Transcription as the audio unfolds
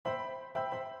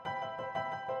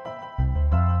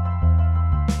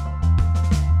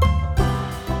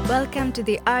Welcome to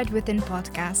the Art Within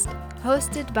podcast,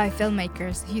 hosted by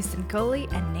filmmakers Houston Coley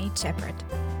and Nate Shepard.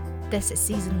 This is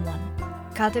Season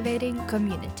 1, Cultivating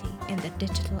Community in the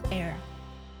Digital Era.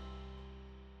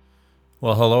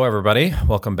 Well, hello, everybody.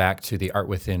 Welcome back to the Art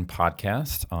Within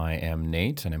podcast. I am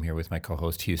Nate, and I'm here with my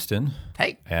co-host, Houston.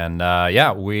 Hey. And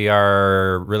we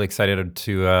are really excited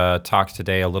to talk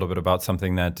today a little bit about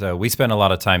something that we spend a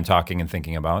lot of time talking and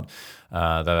thinking about.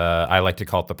 I like to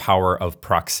call it the power of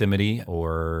proximity,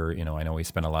 or, I know we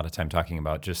spend a lot of time talking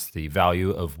about just the value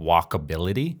of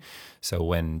walkability. So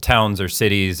when towns or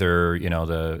cities or,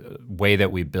 the way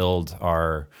that we build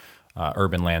our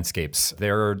urban landscapes,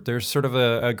 there's sort of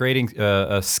a grading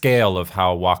a scale of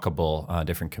how walkable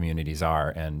different communities are,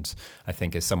 and I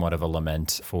think is somewhat of a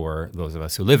lament for those of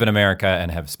us who live in America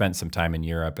and have spent some time in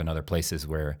Europe and other places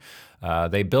where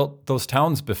they built those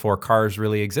towns before cars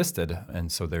really existed,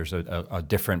 and so there's a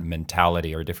different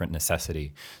mentality or a different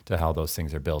necessity to how those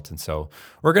things are built. And so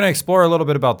we're going to explore a little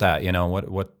bit about that.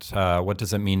 What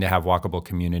does it mean to have walkable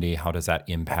community? How does that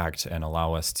impact and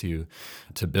allow us to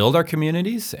build our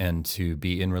communities and to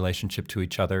be in relationship to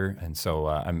each other? And so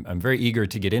I'm very eager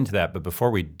to get into that. But before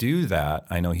we do that,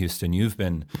 I know, Houston, you've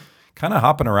been kind of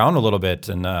hopping around a little bit,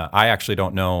 and I actually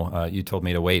don't know. You told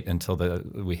me to wait until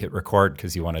we hit record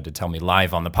because you wanted to tell me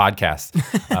live on the podcast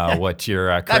what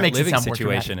your current living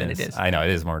situation is. I know it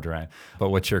is more dramatic, but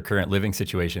what your current living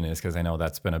situation is, because I know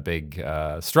that's been a big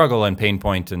struggle and pain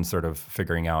point in sort of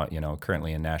figuring out,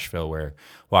 currently in Nashville, where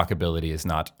walkability is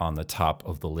not on the top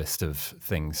of the list of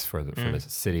things for the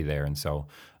city there. And so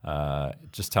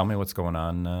just tell me what's going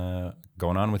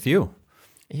on with you.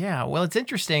 Yeah, well, it's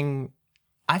interesting.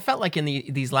 I felt like in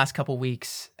these last couple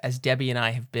weeks, as Debbie and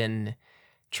I have been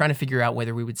trying to figure out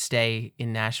whether we would stay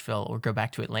in Nashville or go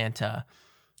back to Atlanta,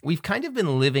 we've kind of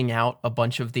been living out a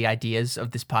bunch of the ideas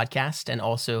of this podcast and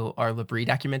also our Labrie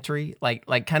documentary, like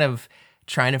kind of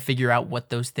trying to figure out what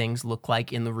those things look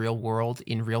like in the real world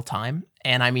in real time.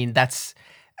 And I mean,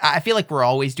 I feel like we're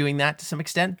always doing that to some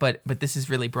extent, but this has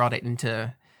really brought it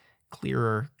into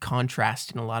clearer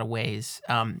contrast in a lot of ways.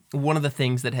 One of the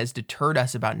things that has deterred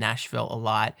us about Nashville a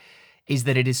lot is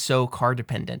that it is so car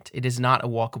dependent. It is not a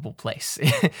walkable place.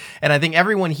 And I think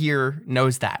everyone here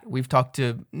knows that. We've talked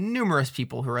to numerous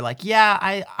people who are like, yeah,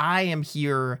 I am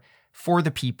here for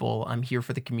the people. I'm here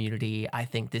for the community. I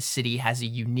think this city has a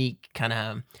unique kind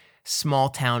of small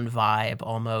town vibe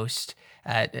almost.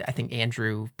 I think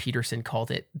Andrew Peterson called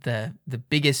it the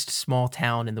biggest small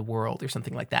town in the world or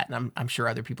something like that. And I'm sure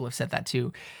other people have said that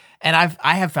too. And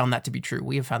I have found that to be true.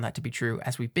 We have found that to be true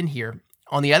as we've been here.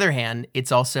 On the other hand,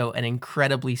 it's also an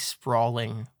incredibly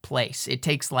sprawling place. It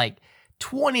takes like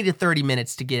 20 to 30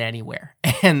 minutes to get anywhere.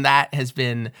 And that has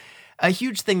been a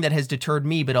huge thing that has deterred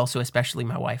me, but also especially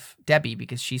my wife, Debbie,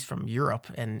 because she's from Europe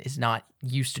and is not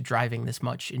used to driving this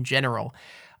much in general.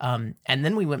 And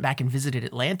then we went back and visited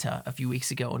Atlanta a few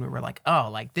weeks ago, and we were like, oh,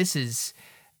 like this is,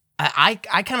 I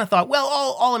kind of thought, well,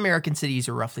 all American cities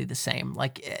are roughly the same.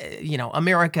 Like,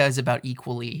 America is about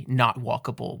equally not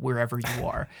walkable wherever you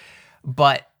are.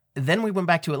 But then we went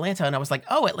back to Atlanta, and I was like,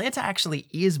 oh, Atlanta actually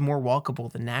is more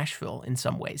walkable than Nashville in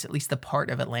some ways. At least the part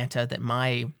of Atlanta that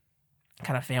my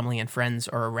kind of family and friends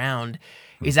are around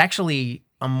is actually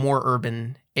a more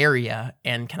urban area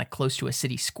and kind of close to a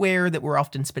city square that we're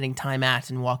often spending time at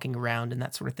and walking around and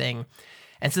that sort of thing.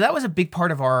 And so that was a big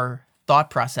part of our thought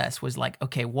process, was like,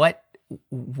 okay, what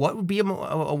would be a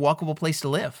walkable place to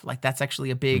live? Like that's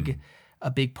actually a big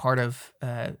part of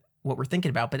what we're thinking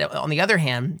about. But on the other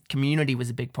hand, community was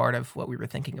a big part of what we were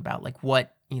thinking about. Like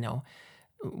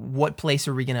what place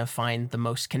are we going to find the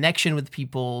most connection with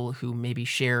people who maybe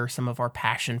share some of our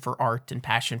passion for art and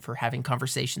passion for having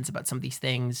conversations about some of these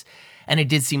things? And it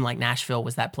did seem like Nashville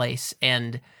was that place.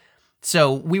 And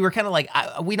so we were kind of like,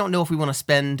 we don't know if we want to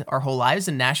spend our whole lives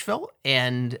in Nashville.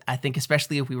 And I think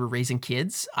especially if we were raising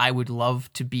kids, I would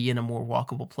love to be in a more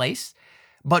walkable place.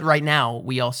 But right now,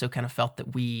 we also kind of felt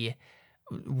that we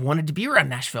wanted to be around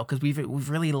Nashville because we've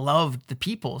really loved the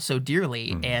people so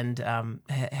dearly and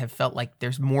have felt like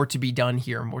there's more to be done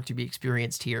here, more to be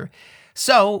experienced here.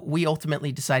 So we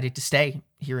ultimately decided to stay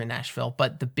here in Nashville.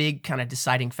 But the big kind of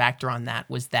deciding factor on that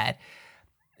was that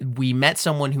we met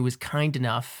someone who was kind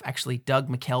enough, actually Doug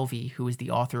McKelvey, who is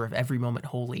the author of Every Moment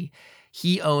Holy.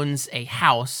 He owns a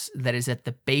house that is at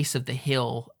the base of the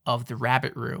hill of the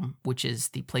Rabbit Room, which is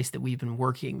the place that we've been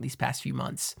working these past few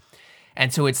months.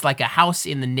 And so it's like a house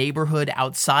in the neighborhood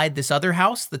outside this other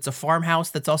house that's a farmhouse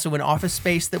that's also an office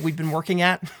space that we've been working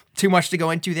at. Too much to go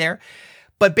into there.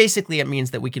 But basically, it means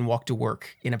that we can walk to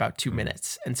work in about 2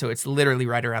 minutes. And so it's literally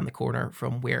right around the corner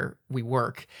from where we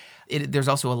work. There's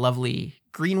also a lovely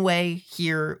greenway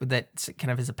here that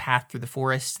kind of is a path through the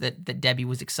forest that Debbie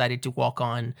was excited to walk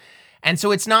on. And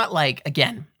so it's not like,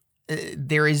 again,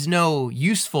 there is no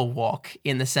useful walk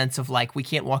in the sense of like, we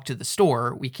can't walk to the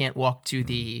store. We can't walk to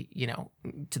the,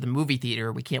 to the movie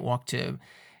theater. We can't walk to,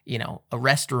 a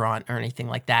restaurant or anything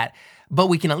like that. But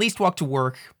we can at least walk to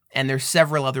work. And there's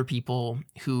several other people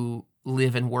who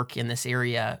live and work in this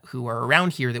area who are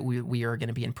around here that we are going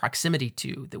to be in proximity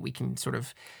to, that we can sort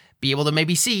of be able to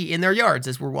maybe see in their yards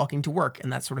as we're walking to work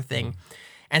and that sort of thing.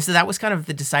 And so that was kind of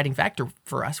the deciding factor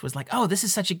for us, was like, oh, this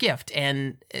is such a gift.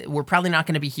 And we're probably not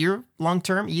going to be here long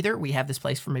term either. We have this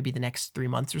place for maybe the next 3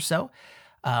 months or so.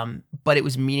 But it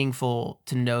was meaningful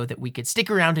to know that we could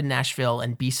stick around in Nashville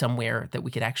and be somewhere that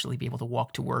we could actually be able to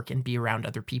walk to work and be around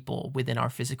other people within our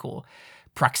physical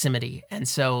proximity. And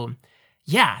so,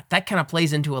 yeah, that kind of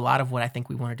plays into a lot of what I think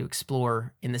we wanted to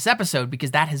explore in this episode,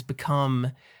 because that has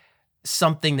become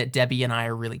something that Debbie and I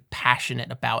are really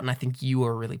passionate about, and I think you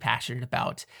are really passionate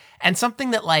about, and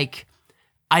something that, like,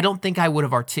 I don't think I would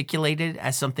have articulated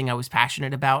as something I was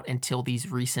passionate about until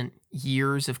these recent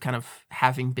years of kind of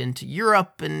having been to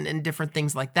Europe and different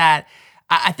things like that.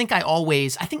 I think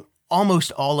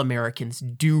almost all Americans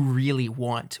do really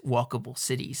want walkable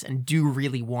cities and do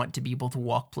really want to be able to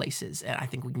walk places. And I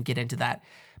think we can get into that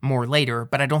more later,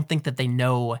 but I don't think that they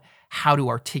know how to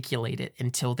articulate it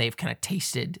until they've kind of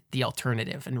tasted the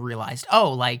alternative and realized,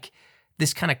 oh, like,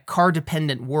 this kind of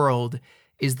car-dependent world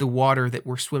is the water that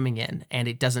we're swimming in, and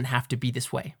it doesn't have to be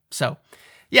this way. So,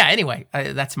 yeah, anyway,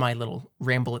 that's my little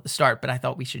ramble at the start, but I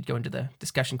thought we should go into the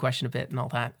discussion question a bit and all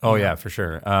that. Oh, yeah, for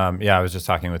sure. I was just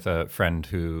talking with a friend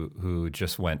who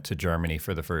just went to Germany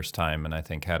for the first time, and I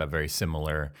think had a very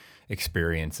similar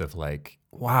experience of like,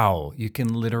 wow, you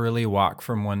can literally walk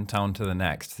from one town to the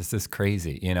next. This is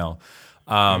crazy,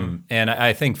 And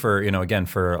I think for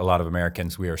a lot of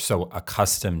Americans, we are so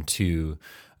accustomed to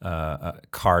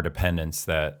car dependence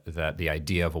that the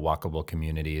idea of a walkable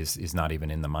community is not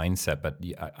even in the mindset. But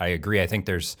I agree. I think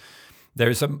there's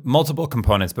multiple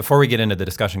components. Before we get into the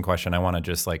discussion question, I want to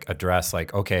just like address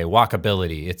like, okay,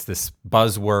 walkability. It's this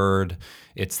buzzword.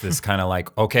 It's this kind of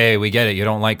like, okay, we get it. You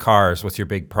don't like cars. What's your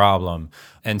big problem?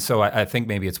 And so I think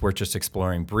maybe it's worth just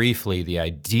exploring briefly the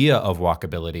idea of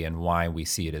walkability and why we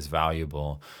see it as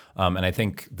valuable. And I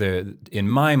think in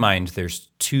my mind, there's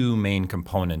two main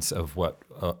components of why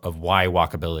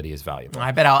walkability is valuable.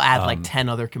 I bet I'll add like 10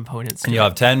 other components. And you'll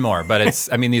have 10 more, but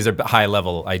these are high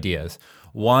level ideas.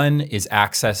 One is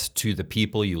access to the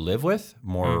people you live with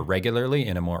more regularly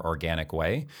in a more organic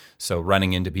way. So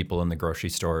running into people in the grocery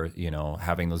store,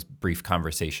 having those brief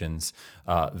conversations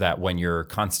that when you're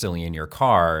constantly in your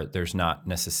car, there's not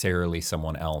necessarily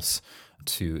someone else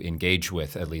to engage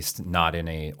with, at least not in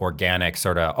a organic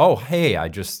sort of, oh, hey, I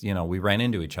just, we ran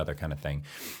into each other kind of thing.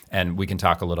 And we can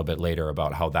talk a little bit later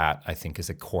about how that, I think, is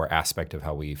a core aspect of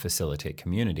how we facilitate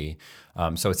community.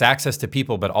 So it's access to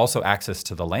people, but also access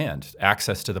to the land,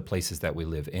 access to the places that we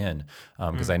live in.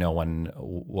 Because I know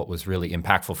what was really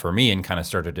impactful for me and kind of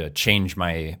started to change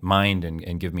my mind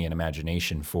and give me an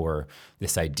imagination for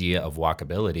this idea of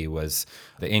walkability was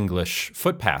the English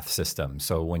footpath system.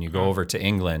 So when you go over to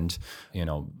England,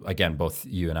 again, both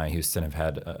you and I, Houston, have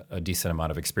had a decent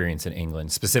amount of experience in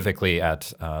England, specifically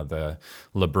at the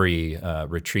L'Abri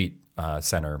retreat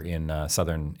center in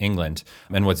southern England.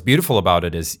 And what's beautiful about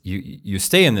it is you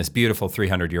stay in this beautiful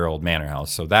 300-year-old manor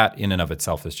house. So that in and of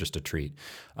itself is just a treat.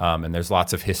 And there's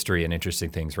lots of history and interesting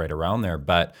things right around there.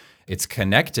 But it's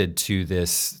connected to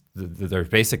there's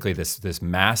basically this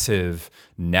massive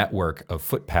network of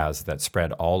footpaths that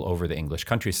spread all over the English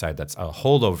countryside. That's a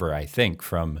holdover, I think,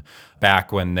 from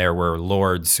back when there were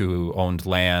lords who owned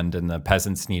land and the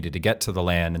peasants needed to get to the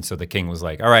land. And so the king was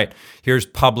like, all right, here's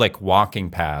public walking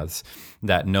paths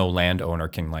that no landowner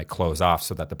can like close off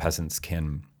so that the peasants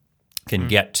can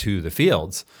get to the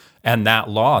fields. And that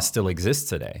law still exists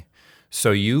today.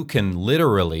 So you can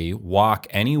literally walk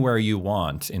anywhere you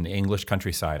want in the English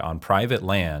countryside on private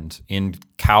land, in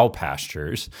cow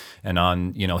pastures, and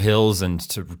on hills, and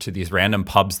to these random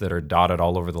pubs that are dotted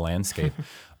all over the landscape.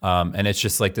 And it's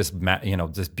just like this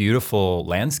beautiful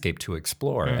landscape to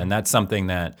explore. And that's something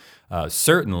that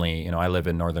certainly, I live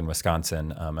in northern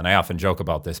Wisconsin, and I often joke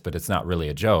about this, but it's not really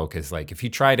a joke. It's like if you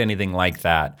tried anything like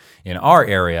that in our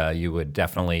area, you would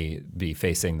definitely be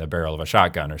facing the barrel of a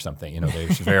shotgun or something.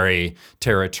 There's very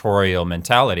territorial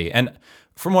mentality. And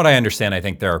from what I understand, I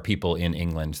think there are people in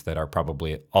England that are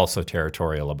probably also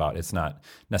territorial about it. It's not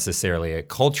necessarily a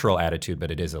cultural attitude,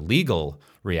 but it is a legal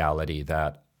reality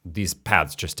that these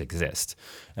paths just exist.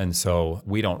 And so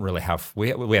we don't really have, we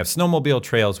have snowmobile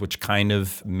trails, which kind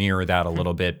of mirror that a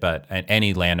little bit, but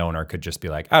any landowner could just be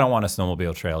like, I don't want a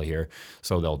snowmobile trail here.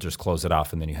 So they'll just close it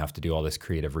off, and then you have to do all this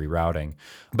creative rerouting.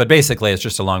 But basically, it's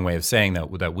just a long way of saying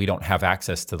that we don't have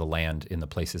access to the land in the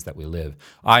places that we live.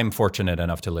 I'm fortunate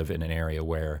enough to live in an area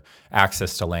where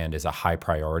access to land is a high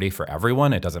priority for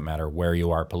everyone. It doesn't matter where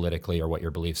you are politically or what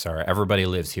your beliefs are. Everybody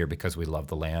lives here because we love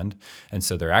the land. And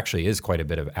so there actually is quite a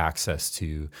bit of access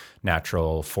to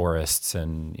natural forests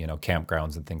and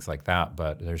campgrounds and things like that.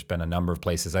 But there's been a number of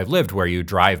places I've lived where you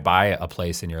drive by a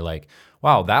place and you're like,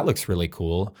 wow, that looks really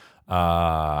cool.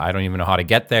 I don't even know how to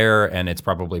get there, and it's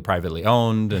probably privately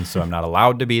owned, and so I'm not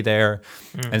allowed to be there.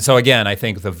 And so again, I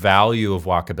think the value of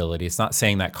walkability, it's not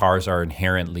saying that cars are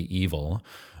inherently evil,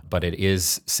 but it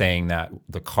is saying that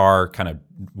the car kind of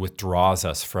withdraws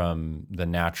us from the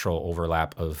natural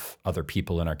overlap of other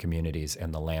people in our communities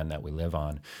and the land that we live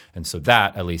on. And so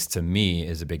that, at least to me,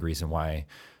 is a big reason why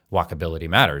walkability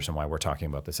matters and why we're talking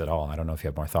about this at all. I don't know if you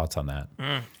have more thoughts on that.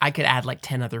 I could add like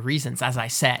 10 other reasons, as I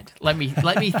said. Let me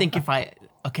think if I...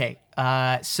 Okay,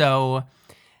 so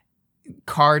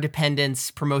car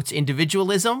dependence promotes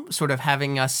individualism, sort of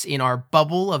having us in our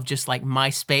bubble of just like my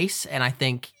space. And I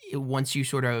think once you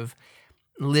sort of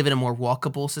live in a more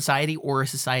walkable society or a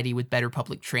society with better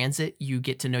public transit, you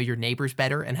get to know your neighbors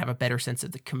better and have a better sense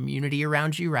of the community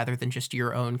around you rather than just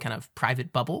your own kind of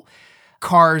private bubble.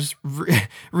 Cars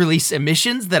release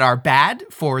emissions that are bad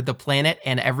for the planet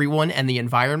and everyone and the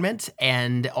environment,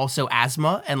 and also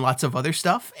asthma and lots of other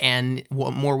stuff. And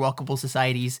more walkable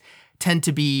societies tend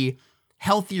to be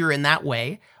healthier in that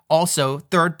way. Also,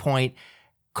 third point,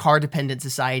 car-dependent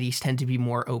societies tend to be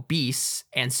more obese.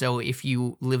 And so if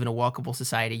you live in a walkable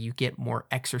society, you get more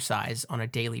exercise on a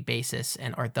daily basis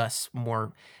and are thus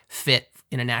more fit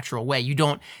in a natural way. You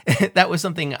don't... That was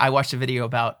something I watched a video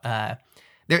about...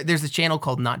 There's a channel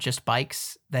called Not Just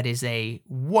Bikes that is a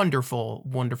wonderful,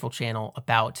 wonderful channel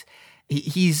about...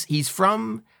 He's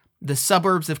from the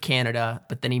suburbs of Canada,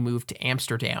 but then he moved to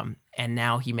Amsterdam, and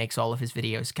now he makes all of his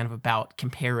videos kind of about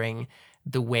comparing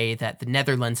the way that the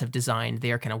Netherlands have designed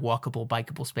their kind of walkable,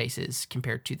 bikeable spaces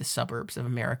compared to the suburbs of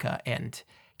America and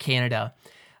Canada.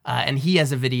 And he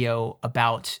has a video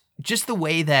about just the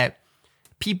way that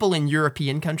people in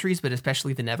European countries, but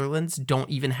especially the Netherlands, don't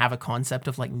even have a concept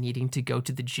of like needing to go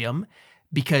to the gym,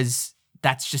 because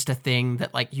that's just a thing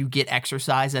that like you get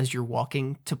exercise as you're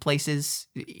walking to places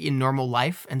in normal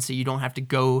life. And so you don't have to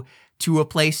go to a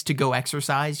place to go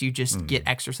exercise. You just get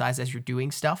exercise as you're doing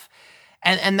stuff.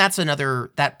 And that's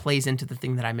that plays into the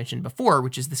thing that I mentioned before,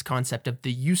 which is this concept of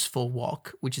the useful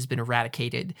walk, which has been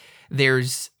eradicated.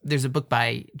 There's a book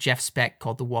by Jeff Speck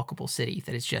called The Walkable City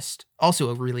that is just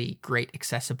also a really great,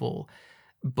 accessible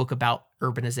book about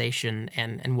urbanization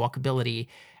and walkability.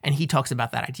 And he talks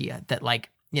about that idea that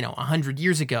 100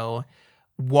 years ago,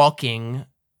 walking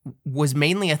was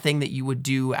mainly a thing that you would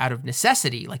do out of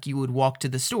necessity. Like you would walk to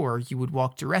the store, you would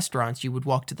walk to restaurants, you would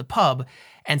walk to the pub.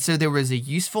 And so there was a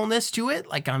usefulness to it.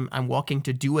 Like I'm walking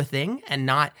to do a thing, and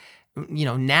not,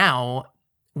 now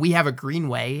we have a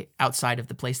greenway outside of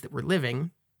the place that we're living,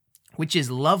 which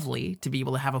is lovely to be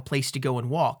able to have a place to go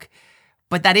and walk.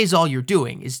 But that is all you're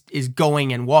doing is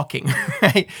going and walking,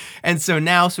 right? And so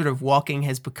now sort of walking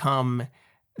has become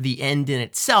the end in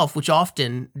itself, which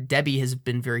often Debbie has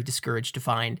been very discouraged to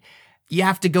find. You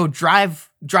have to go drive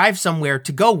somewhere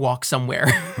to go walk somewhere,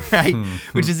 right?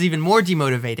 Which is even more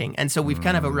demotivating. And so we've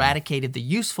kind of eradicated the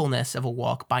usefulness of a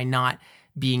walk by not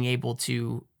being able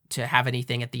to have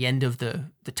anything at the end of the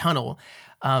tunnel.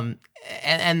 And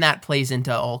that plays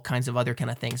into all kinds of other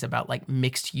kind of things about like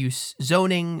mixed use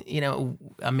zoning.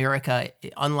 America,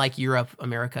 unlike Europe,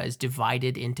 America is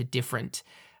divided into different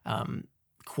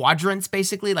quadrants,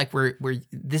 basically, like where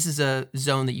this is a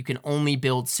zone that you can only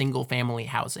build single family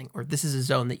housing, or this is a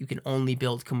zone that you can only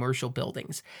build commercial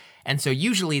buildings. And so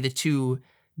usually the two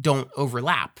don't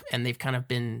overlap, and they've kind of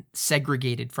been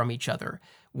segregated from each other,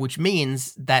 which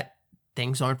means that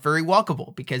things aren't very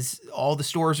walkable because all the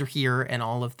stores are here and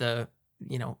all of the,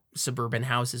 suburban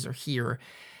houses are here.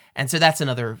 And so that's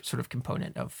another sort of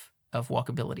component of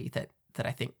walkability that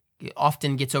I think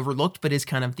often gets overlooked, but is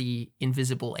kind of the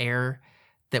invisible air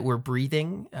that we're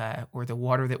breathing, or the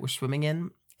water that we're swimming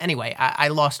in. Anyway, I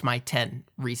lost my 10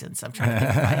 reasons. I'm trying to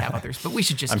think if I have others, but we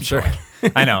should just keep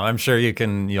going. I know. I'm sure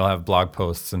you'll have blog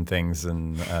posts and things,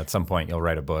 and at some point you'll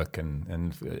write a book,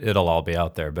 and it'll all be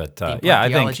out there. But I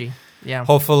think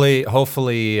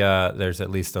hopefully there's at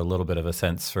least a little bit of a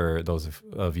sense for those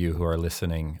of you who are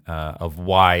listening of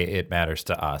why it matters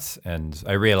to us. And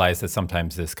I realize that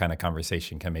sometimes this kind of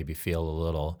conversation can maybe feel a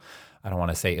little I don't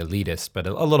want to say elitist, but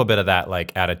a little bit of that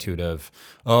like attitude of,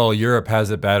 oh, Europe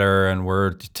has it better and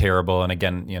we're terrible. And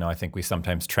again, I think we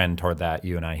sometimes trend toward that,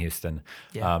 you and I, Houston.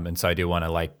 Yeah. And so I do want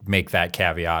to like make that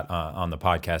caveat on the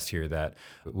podcast here that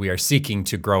we are seeking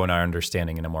to grow in our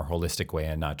understanding in a more holistic way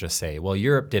and not just say, well,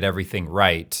 Europe did everything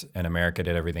right and America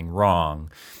did everything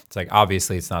wrong. It's like,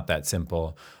 obviously it's not that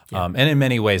simple. Yeah. And in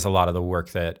many ways, a lot of the work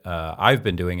that I've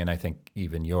been doing, and I think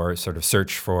even your sort of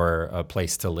search for a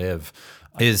place to live,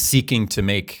 is seeking to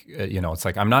make, it's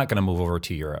like, I'm not going to move over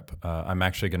to Europe. I'm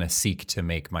actually going to seek to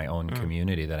make my own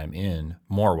community that I'm in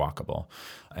more walkable.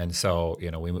 And so,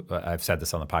 I've said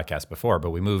this on the podcast before, but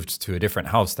we moved to a different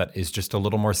house that is just a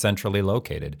little more centrally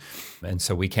located. And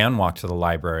so we can walk to the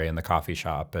library and the coffee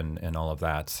shop and all of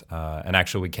that. And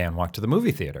actually we can walk to the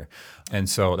movie theater. And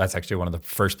so that's actually one of the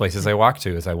first places I walked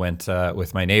to is I went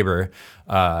with my neighbor,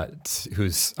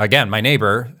 who's, again, my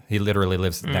neighbor. He literally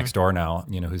lives next door now,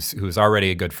 who's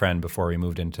already a good friend before we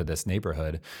moved into this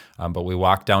neighborhood. But we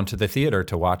walked down to the theater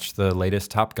to watch the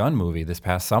latest Top Gun movie this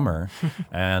past summer.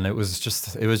 And it was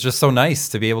just so nice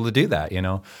to be able to do that,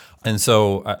 And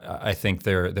so I think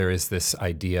there is this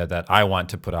idea that I want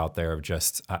to put out there of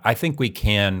just, I think we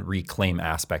can reclaim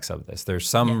aspects of this. There's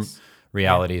some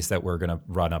realities that we're going to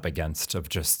run up against of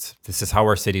just, this is how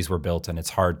our cities were built and it's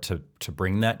hard to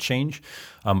bring that change.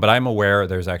 But I'm aware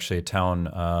there's actually a town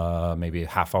maybe a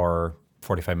half hour,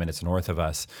 45 minutes north of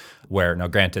us where, now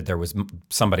granted, there was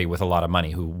somebody with a lot of money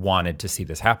who wanted to see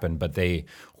this happen, but they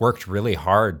worked really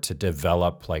hard to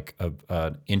develop like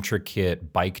an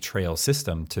intricate bike trail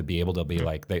system to be able to be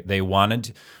like, they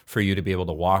wanted for you to be able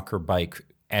to walk or bike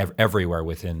everywhere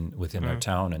within their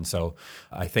town. And so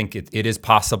I think it is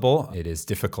possible. It is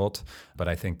difficult, but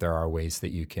I think there are ways that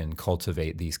you can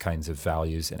cultivate these kinds of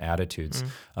values and attitudes.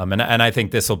 And I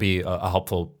think this will be a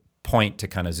helpful point to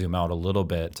kind of zoom out a little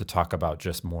bit to talk about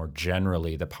just more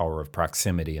generally the power of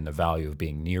proximity and the value of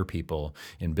being near people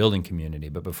in building community.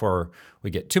 But before we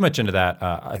get too much into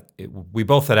that, we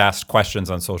both had asked questions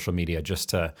on social media just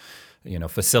to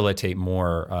facilitate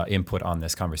more input on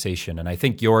this conversation. And I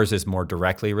think yours is more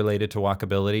directly related to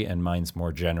walkability and mine's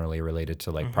more generally related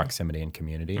to like proximity and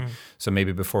community. So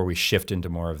maybe before we shift into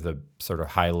more of the sort of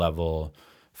high level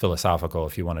philosophical,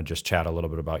 if you want to just chat a little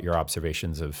bit about your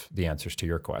observations of the answers to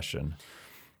your question.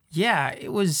 Yeah, it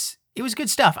was good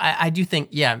stuff. I do think,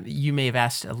 you may have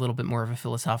asked a little bit more of a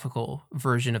philosophical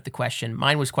version of the question.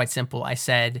 Mine was quite simple. I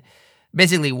said,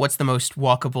 basically, what's the most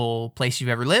walkable place you've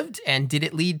ever lived? And did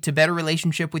it lead to better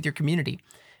relationship with your community?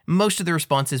 Most of the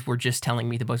responses were just telling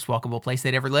me the most walkable place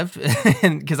they'd ever lived.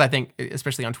 Because I think,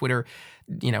 especially on Twitter,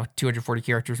 240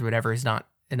 characters or whatever is not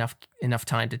enough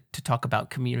time to talk about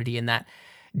community in that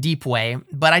deep way.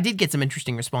 But I did get some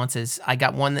interesting responses. I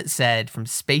got one that said, from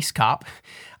Space Cop,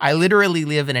 I literally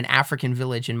live in an African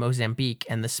village in Mozambique,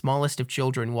 and the smallest of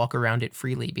children walk around it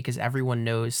freely because everyone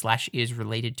knows / is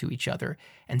related to each other,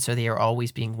 and so they are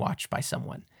always being watched by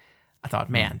someone. I thought,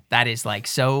 man, that is like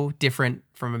so different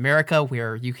from America,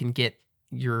 where you can get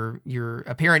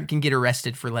a parent can get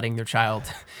arrested for letting their child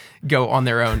go on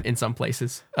their own in some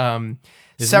places.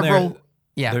 There's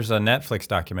a Netflix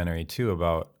documentary too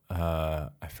about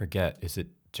I forget, is it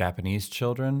Japanese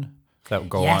children that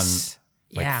go on,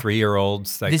 like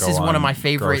 3-year-olds that this go is on one of my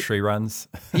favorite grocery runs?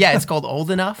 Yeah, it's called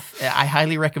Old Enough. I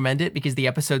highly recommend it because the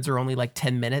episodes are only like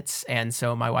 10 minutes. And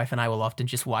so my wife and I will often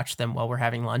just watch them while we're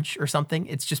having lunch or something.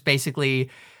 It's just basically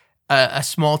a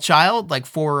small child, like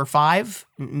 4 or 5,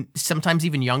 sometimes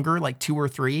even younger, like 2 or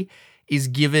 3, is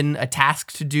given a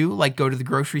task to do, like go to the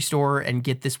grocery store and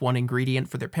get this one ingredient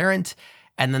for their parent.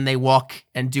 And then they walk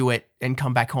and do it and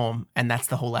come back home. And that's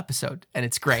the whole episode. And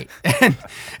it's great.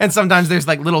 And sometimes there's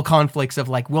like little conflicts of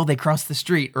like, will they cross the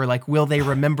street? Or like, will they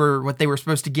remember what they were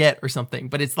supposed to get or something?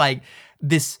 But it's like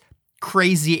this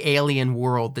crazy alien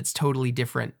world that's totally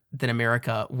different than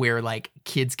America, where like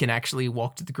kids can actually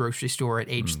walk to the grocery store at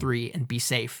age 3 and be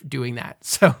safe doing that.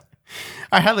 So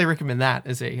I highly recommend that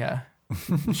as a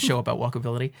show about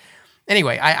walkability.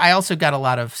 Anyway, I also got a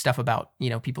lot of stuff about,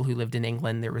 people who lived in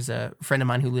England. There was a friend of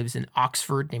mine who lives in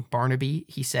Oxford named Barnaby.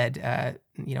 He said,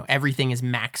 everything is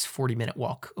max 40-minute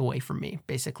walk away from me,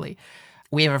 basically.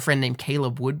 We have a friend named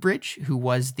Caleb Woodbridge, who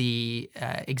was the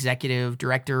executive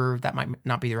director, that might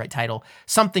not be the right title,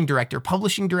 something director,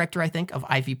 publishing director, I think, of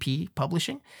IVP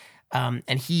Publishing.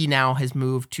 And he now has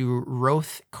moved to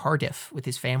Roath, Cardiff with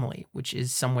his family, which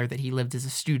is somewhere that he lived as a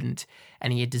student,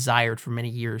 and he had desired for many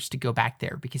years to go back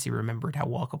there because he remembered how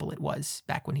walkable it was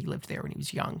back when he lived there when he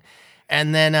was young.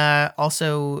 And then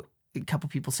also a couple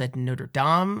people said Notre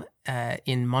Dame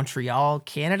in Montreal,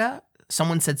 Canada.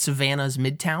 Someone said Savannah's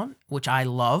Midtown, which I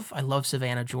love. I love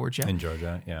Savannah, Georgia. In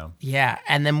Georgia, yeah. Yeah.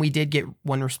 And then we did get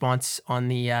one response on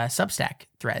the Substack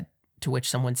thread, to which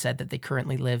someone said that they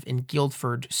currently live in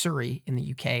Guildford, Surrey in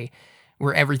the UK,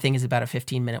 where everything is about a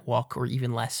 15-minute walk or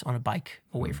even less on a bike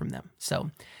away from them.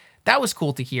 So that was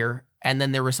cool to hear. And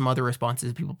then there were some other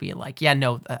responses, people being like, yeah,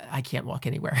 no, I can't walk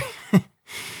anywhere.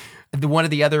 One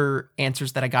of the other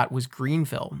answers that I got was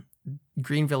Greenville.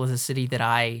 Greenville is a city that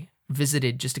I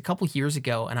visited just a couple years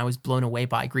ago, and I was blown away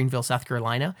by Greenville, South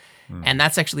Carolina. And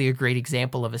that's actually a great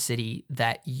example of a city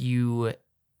that you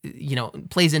know,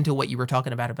 plays into what you were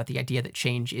talking about the idea that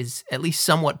change is at least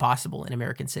somewhat possible in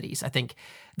American cities. I think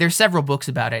there's several books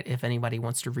about it if anybody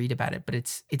wants to read about it, but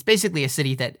it's basically a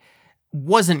city that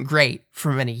wasn't great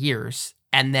for many years.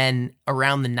 And then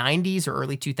around the 90s or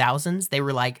early 2000s, they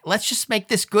were like, let's just make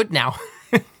this good now.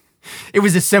 It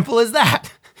was as simple as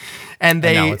that. And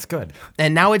now it's good.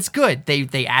 And now it's good.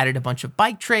 They added a bunch of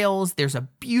bike trails. There's a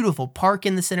beautiful park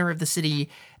in the center of the city.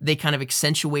 They kind of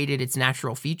accentuated its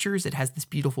natural features. It has this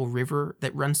beautiful river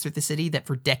that runs through the city that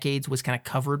for decades was kind of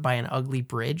covered by an ugly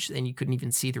bridge, and you couldn't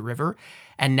even see the river.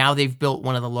 And now they've built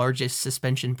one of the largest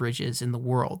suspension bridges in the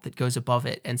world that goes above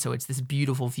it. And so it's this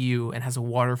beautiful view and has a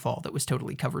waterfall that was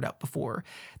totally covered up before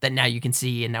that now you can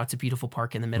see. And now it's a beautiful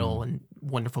park in the middle and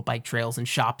wonderful bike trails and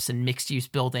shops and mixed use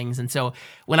buildings. And so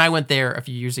when I went there a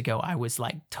few years ago, I was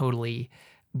like totally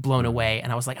blown away.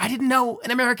 And I was like, I didn't know an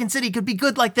American city could be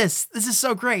good like this. This is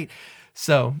so great.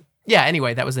 So yeah,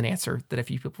 anyway, that was an answer that a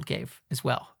few people gave as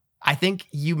well. I think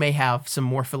you may have some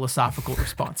more philosophical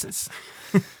responses.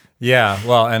 Yeah,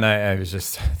 well, and I was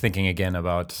just thinking again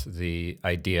about the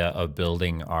idea of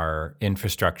building our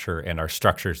infrastructure and our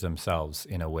structures themselves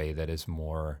in a way that is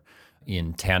more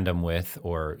in tandem with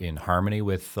or in harmony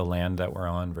with the land that we're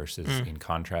on versus in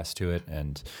contrast to it.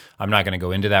 And I'm not going to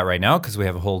go into that right now because we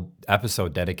have a whole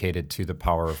episode dedicated to the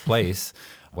power of place.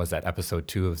 Was that episode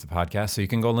 2 of the podcast? So you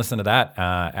can go and listen to that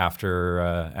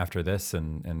after this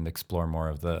and explore more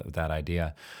of that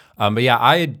idea. But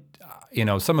yeah,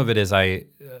 some of it is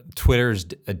Twitter's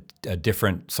a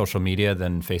different social media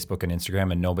than Facebook and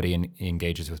Instagram, and nobody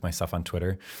engages with my stuff on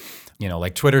Twitter.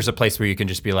 Like Twitter's a place where you can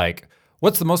just be like,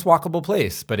 what's the most walkable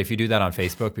place? But if you do that on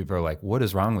Facebook, people are like, what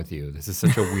is wrong with you? This is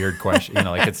such a weird question.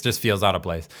 Like it just feels out of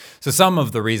place. So some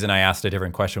of the reason I asked a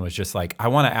different question was just like, I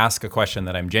want to ask a question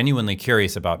that I'm genuinely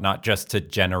curious about, not just to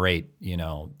generate,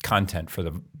 content for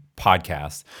the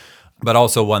podcast, but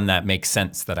also one that makes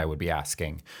sense that I would be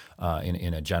asking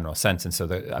in a general sense. And so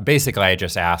basically I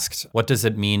just asked, what does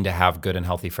it mean to have good and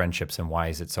healthy friendships, and why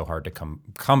is it so hard to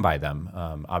come by them?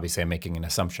 Obviously I'm making an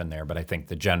assumption there, but I think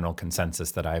the general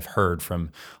consensus that I've heard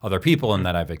from other people and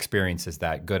that I've experienced is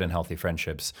that good and healthy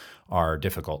friendships are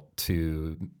difficult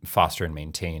to foster and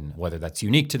maintain. Whether that's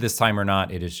unique to this time or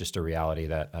not, it is just a reality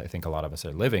that I think a lot of us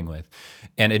are living with.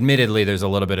 And admittedly, there's a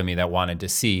little bit of me that wanted to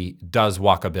see, does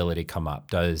walkability come up?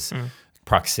 Does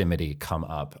proximity come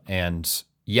up? And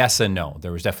yes and no.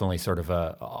 There was definitely sort of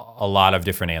a lot of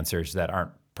different answers that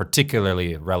aren't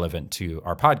particularly relevant to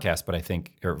our podcast, but I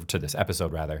think, or to this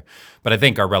episode rather, but I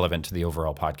think are relevant to the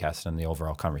overall podcast and the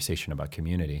overall conversation about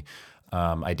community.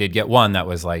 I did get one that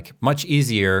was like much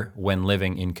easier when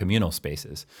living in communal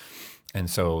spaces. And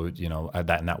so,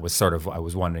 that was sort of, I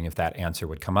was wondering if that answer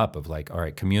would come up of like, all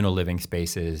right, communal living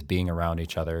spaces, being around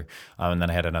each other. And then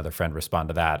I had another friend respond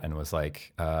to that and was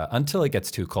like, until it gets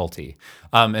too culty.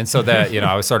 And so that,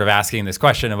 I was sort of asking this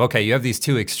question of, okay, you have these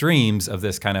two extremes of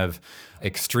this kind of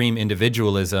extreme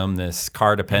individualism, this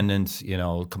car dependent,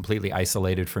 completely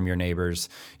isolated from your neighbors.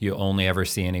 You only ever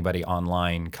see anybody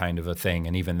online kind of a thing.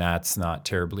 And even that's not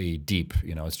terribly deep,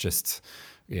 it's just,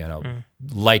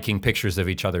 liking pictures of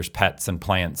each other's pets and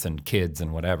plants and kids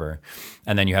and whatever.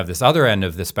 And then you have this other end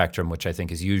of the spectrum, which I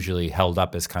think is usually held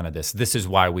up as kind of this is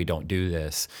why we don't do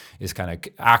this, is kind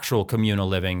of actual communal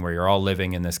living where you're all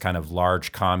living in this kind of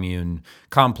large commune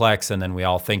complex. And then we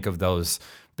all think of those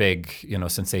big,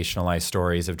 sensationalized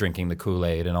stories of drinking the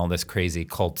Kool-Aid and all this crazy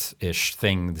cult-ish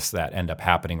things that end up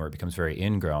happening where it becomes very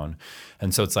ingrown.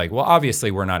 And so it's like, well,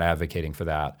 obviously we're not advocating for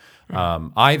that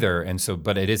either. And so,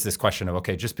 but it is this question of,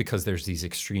 okay, just because there's these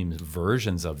extreme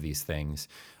versions of these things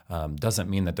doesn't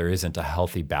mean that there isn't a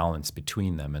healthy balance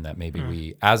between them, and that maybe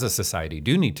we as a society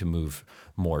do need to move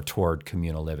more toward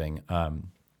communal living.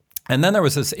 And then there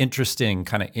was this interesting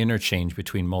kind of interchange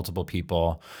between multiple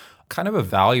people kind of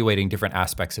evaluating different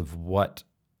aspects of what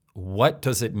what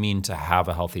does it mean to have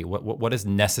a healthy, what is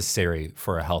necessary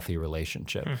for a healthy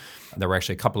relationship? There were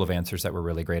actually a couple of answers that were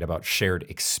really great about shared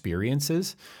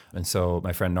experiences. And so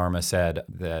my friend Norma said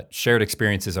that shared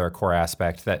experiences are a core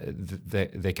aspect, that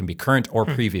they can be current or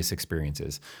previous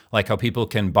experiences, like how people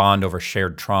can bond over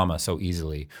shared trauma so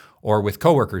easily, or with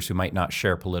coworkers who might not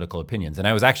share political opinions. And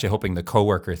I was actually hoping the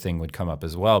coworker thing would come up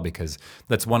as well, because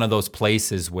that's one of those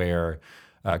places where,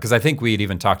 because I think we had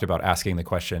even talked about asking the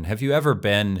question, have you ever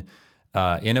been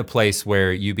in a place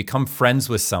where you become friends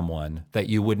with someone that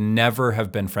you would never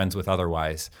have been friends with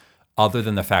otherwise, other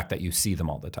than the fact that you see them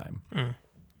all the time?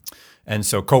 And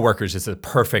so coworkers is a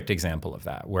perfect example of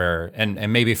that, where, and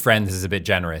maybe friends is a bit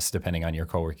generous depending on your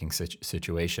co-working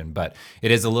situation, but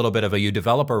it is a little bit of you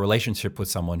develop a relationship with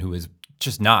someone who is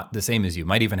just not the same as you,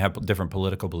 might even have different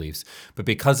political beliefs. But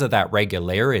because of that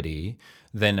regularity,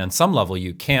 then on some level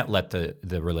you can't let the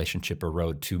relationship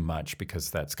erode too much, because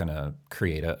that's going to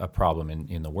create a problem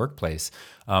in the workplace.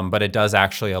 But it does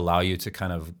actually allow you to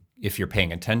kind of, if you're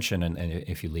paying attention and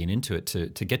if you lean into it,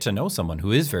 to get to know someone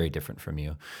who is very different from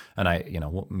you. And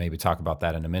we'll maybe talk about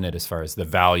that in a minute, as far as the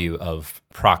value of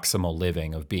proximal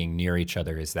living, of being near each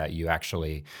other, is that you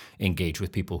actually engage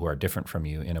with people who are different from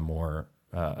you in a more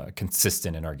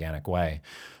consistent and organic way.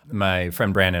 My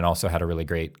friend Brandon also had a really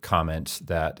great comment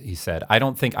that he said, I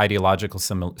don't think ideological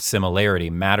similarity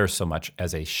matters so much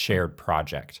as a shared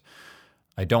project.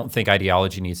 I don't think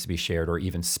ideology needs to be shared, or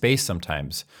even space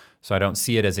sometimes. So I don't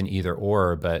see it as an either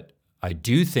or, but I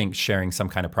do think sharing some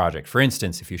kind of project, for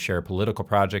instance, if you share a political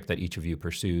project that each of you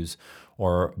pursues,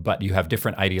 but you have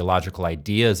different ideological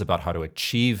ideas about how to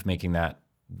achieve making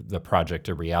the project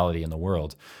a reality in the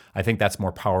world, I think that's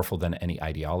more powerful than any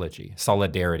ideology.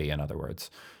 Solidarity, in other words.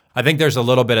 I think there's a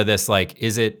little bit of this, like,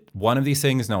 is it one of these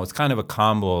things? No, it's kind of a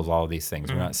combo of all of these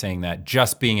things. We're not saying that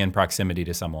just being in proximity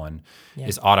to someone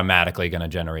is automatically going to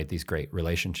generate these great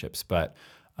relationships, but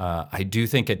I do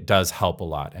think it does help a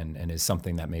lot, and is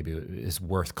something that maybe is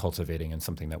worth cultivating, and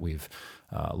something that we've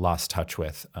lost touch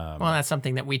with. Well, that's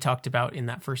something that we talked about in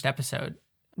that first episode,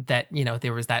 that,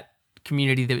 there was that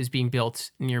community that was being built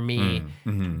near me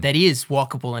that is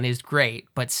walkable and is great,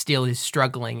 but still is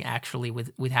struggling actually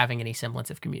with having any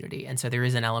semblance of community. And so there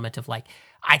is an element of, like,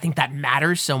 I think that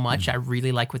matters so much. I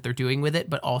really like what they're doing with it,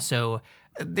 but also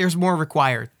there's more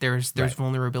required. There's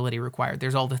vulnerability required.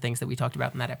 There's all the things that we talked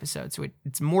about in that episode. So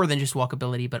it's more than just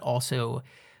walkability, but also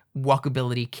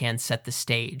walkability can set the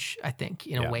stage, I think,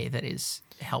 in a way that is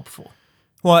helpful.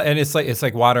 Well, and it's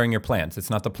like watering your plants.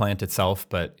 It's not the plant itself,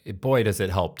 but boy, does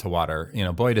it help to water.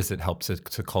 Boy, does it help to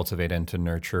cultivate and to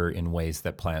nurture in ways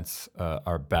that plants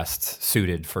are best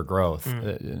suited for growth.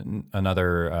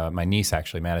 My niece,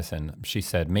 actually, Madison, she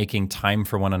said, making time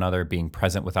for one another, being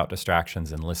present without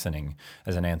distractions, and listening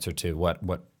as an answer to what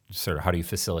sort of, how do you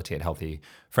facilitate healthy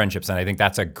friendships? And I think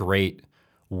that's a great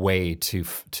way to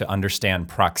understand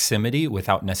proximity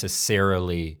without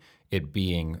necessarily it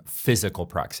being physical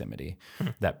proximity.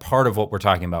 That part of what we're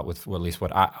talking about with, well, at least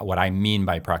what I mean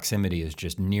by proximity, is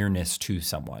just nearness to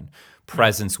someone,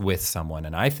 presence with someone.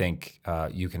 And I think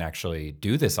you can actually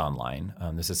do this online.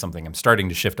 This is something I'm starting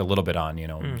to shift a little bit on.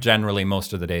 Generally,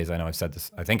 most of the days, I know I've said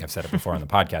this, I think I've said it before on the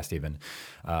podcast even,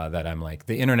 that I'm like,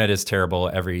 the internet is terrible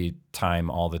every time,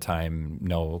 all the time,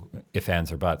 no ifs, ands,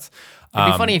 or buts.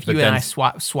 It'd be funny if you and I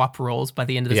swap roles by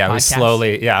the end of this podcast. We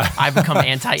slowly, I become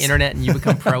anti-internet and you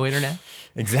become pro-internet.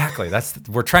 Exactly.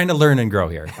 We're trying to learn and grow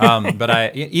here. But I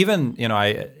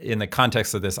in the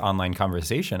context of this online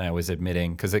conversation, I was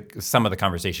admitting, because some of the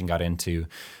conversation got into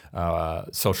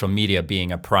social media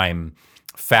being a prime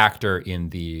factor in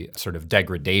the sort of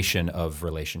degradation of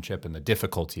relationship and the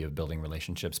difficulty of building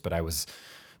relationships. But I was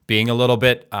being a little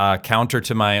bit counter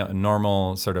to my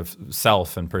normal sort of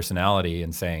self and personality,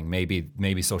 and saying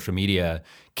maybe social media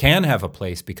can have a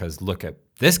place, because look at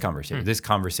this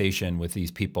conversation with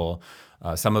these people.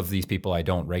 Some of these people I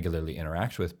don't regularly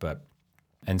interact with,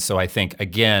 and so I think,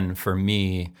 again, for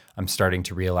me, I'm starting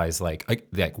to realize like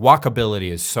walkability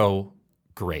is so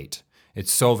great.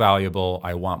 It's so valuable.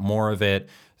 I want more of it.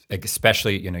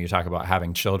 Especially, you talk about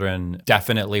having children.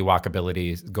 Definitely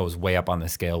walkability goes way up on the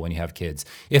scale when you have kids.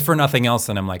 If for nothing else,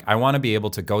 then I'm like, I want to be able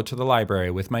to go to the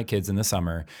library with my kids in the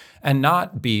summer and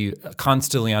not be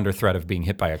constantly under threat of being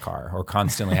hit by a car, or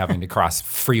constantly having to cross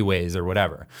freeways or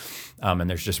whatever. And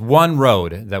there's just one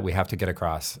road that we have to get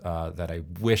across that I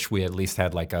wish we at least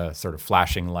had like a sort of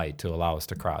flashing light to allow us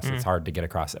to cross. It's hard to get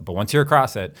across it. But once you're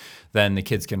across it, then the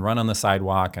kids can run on the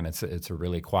sidewalk, and it's a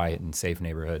really quiet and safe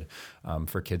neighborhood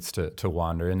for kids to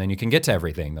wander. And then you can get to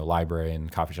everything, the library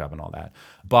and coffee shop and all that.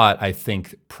 But I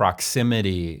think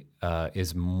proximity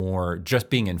is more just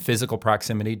being in physical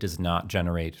proximity does not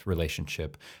generate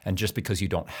relationship. And just because you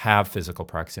don't have physical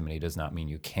proximity does not mean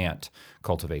you can't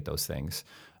cultivate those things.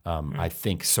 I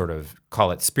think sort of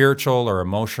call it spiritual or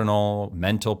emotional,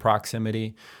 mental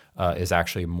proximity is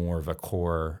actually more of a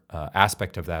core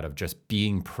aspect of that, of just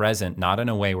being present, not in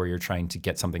a way where you're trying to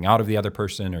get something out of the other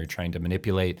person or you're trying to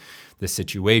manipulate the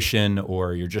situation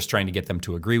or you're just trying to get them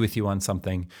to agree with you on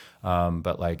something.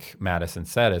 But like Madison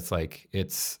said,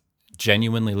 it's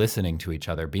genuinely listening to each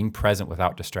other, being present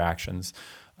without distractions.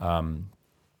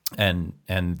 And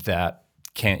that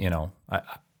can't,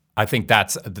 I think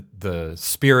that's the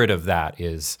spirit of that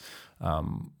is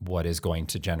what is going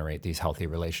to generate these healthy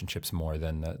relationships more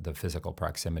than the physical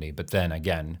proximity. But then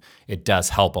again, it does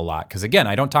help a lot because again,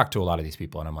 I don't talk to a lot of these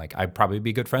people, and I'm like, I'd probably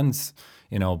be good friends,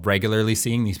 regularly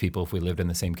seeing these people if we lived in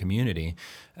the same community.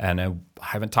 And I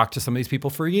haven't talked to some of these people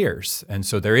for years. And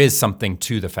so there is something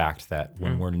to the fact that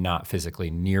when we're not physically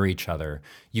near each other,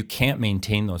 you can't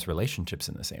maintain those relationships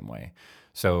in the same way.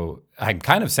 So I'm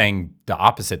kind of saying the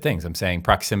opposite things. I'm saying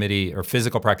proximity or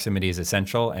physical proximity is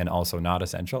essential and also not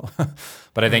essential.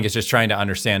 But I think it's just trying to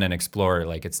understand and explore,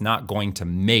 like it's not going to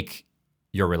make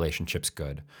your relationships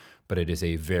good, but it is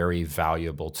a very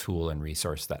valuable tool and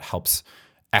resource that helps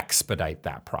expedite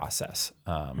that process.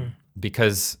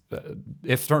 Because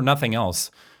if for nothing else,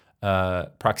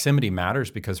 proximity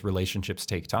matters because relationships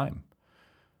take time.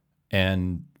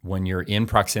 And when you're in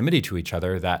proximity to each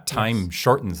other, that time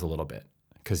shortens a little bit.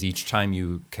 Because each time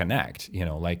you connect,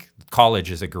 like college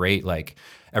is a great, like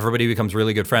everybody becomes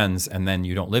really good friends and then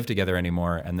you don't live together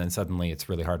anymore. And then suddenly it's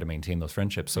really hard to maintain those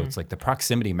friendships. So it's like the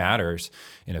proximity matters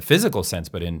in a physical sense,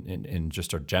 but in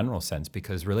just a general sense,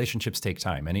 because relationships take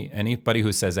time. Anybody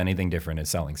who says anything different is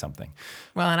selling something.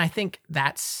 Well, and I think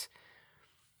I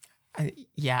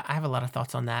have a lot of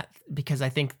thoughts on that because I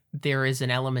think there is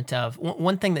an element of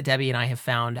one thing that Debbie and I have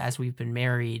found as we've been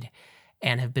married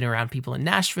and have been around people in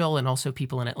Nashville and also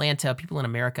people in Atlanta, people in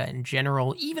America in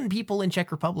general, even people in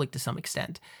Czech Republic to some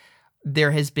extent.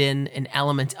 There has been an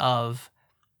element of,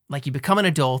 like, you become an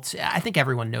adult. I think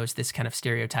everyone knows this kind of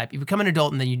stereotype. You become an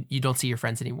adult and then you don't see your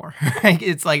friends anymore. Right?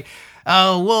 It's like,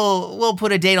 oh, we'll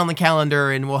put a date on the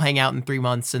calendar and we'll hang out in 3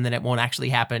 months and then it won't actually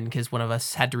happen because one of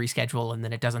us had to reschedule and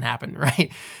then it doesn't happen,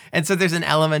 right? And so there's an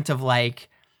element of like,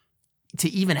 to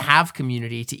even have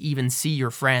community, to even see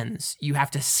your friends, you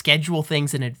have to schedule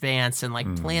things in advance and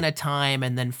like plan a time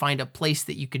and then find a place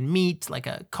that you can meet, like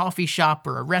a coffee shop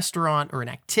or a restaurant or an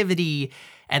activity,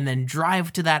 and then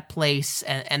drive to that place.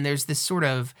 And there's this sort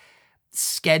of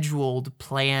scheduled,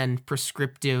 planned,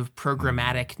 prescriptive,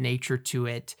 programmatic nature to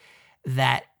it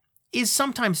that is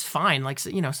sometimes fine. Like,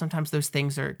 sometimes those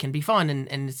things can be fun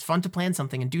and it's fun to plan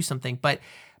something and do something, but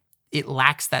it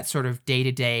lacks that sort of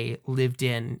day-to-day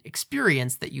lived-in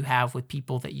experience that you have with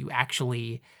people that you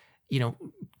actually,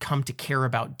 come to care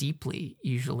about deeply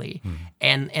usually,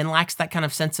 and lacks that kind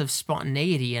of sense of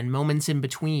spontaneity and moments in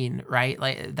between, right?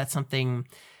 Like that's something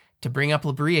to bring up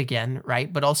Labrie again,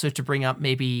 right? But also to bring up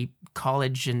maybe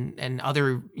college and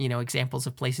other, examples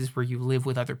of places where you live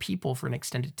with other people for an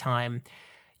extended time.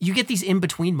 You get these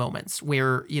in-between moments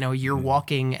where, you're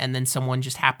walking and then someone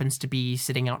just happens to be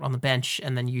sitting out on the bench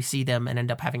and then you see them and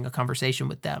end up having a conversation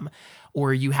with them.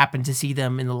 Or you happen to see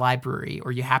them in the library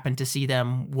or you happen to see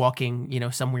them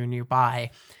walking, somewhere nearby.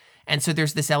 And so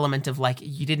there's this element of like,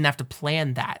 you didn't have to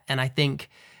plan that. And I think,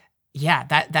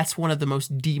 that's one of the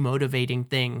most demotivating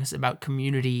things about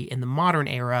community in the modern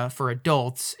era for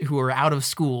adults who are out of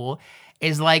school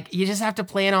is like, you just have to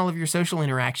plan all of your social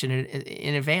interaction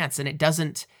in advance, and it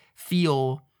doesn't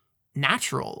feel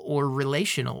natural or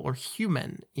relational or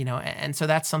human, and so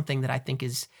that's something that I think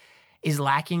is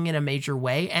lacking in a major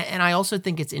way. And I also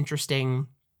think it's interesting.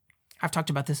 I've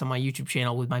talked about this on my YouTube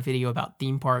channel with my video about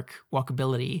theme park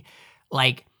walkability.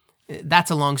 Like, that's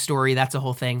a long story. That's a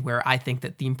whole thing where I think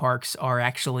that theme parks are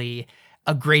actually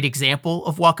a great example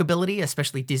of walkability,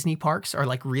 especially Disney parks are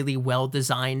like really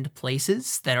well-designed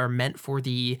places that are meant for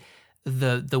the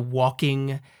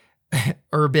walking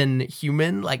urban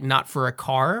human, like not for a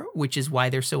car, which is why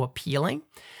they're so appealing.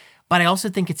 But I also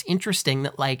think it's interesting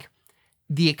that like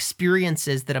the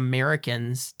experiences that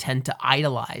Americans tend to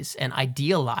idolize and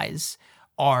idealize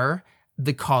are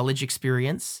the college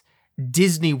experience,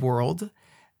 Disney World,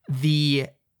 the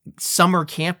summer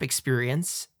camp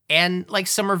experience, and like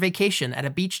summer vacation at a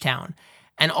beach town.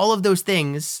 And all of those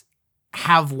things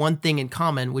have one thing in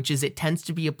common, which is it tends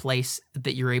to be a place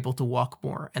that you're able to walk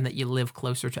more and that you live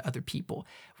closer to other people.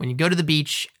 When you go to the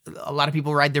beach, a lot of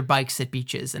people ride their bikes at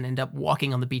beaches and end up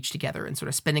walking on the beach together and sort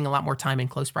of spending a lot more time in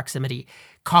close proximity.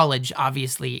 College,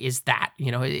 obviously, is that.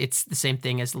 It's the same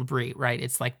thing as L'Abri, right?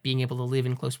 It's like being able to live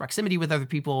in close proximity with other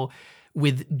people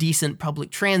with decent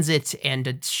public transit and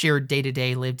a shared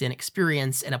day-to-day lived-in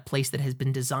experience in a place that has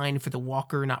been designed for the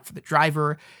walker, not for the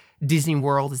driver. Disney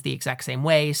World is the exact same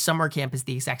way. Summer camp is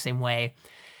the exact same way.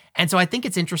 And so I think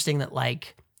it's interesting that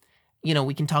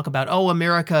we can talk about,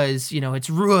 America is, it's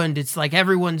ruined. It's like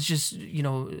everyone's just,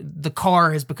 the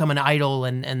car has become an idol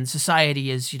and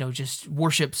society is, just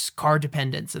worships car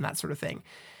dependence and that sort of thing.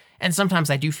 And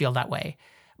sometimes I do feel that way.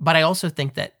 But I also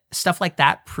think that stuff like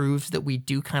that proves that we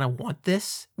do kind of want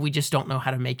this. We just don't know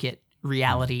how to make it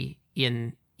reality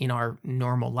in our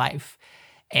normal life.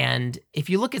 And if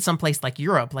you look at some place like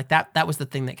Europe, like that was the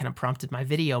thing that kind of prompted my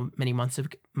video many months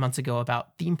ago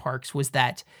about theme parks, was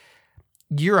that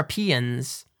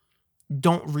Europeans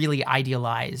don't really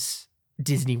idealize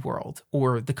Disney World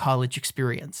or the college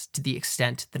experience to the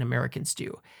extent that Americans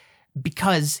do,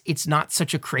 because it's not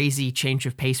such a crazy change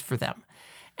of pace for them.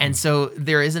 And so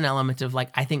there is an element of I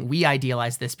think we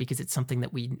idealize this because it's something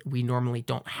that we normally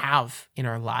don't have in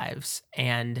our lives.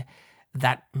 And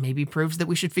that maybe proves that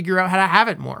we should figure out how to have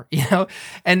it more,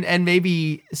 and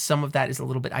maybe some of that is a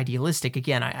little bit idealistic.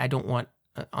 Again, I don't want,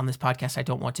 on this podcast, I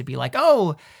don't want to be like,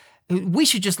 we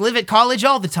should just live at college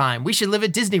all the time. We should live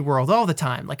at Disney World all the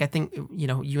time. I think,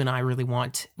 you and I really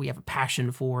we have a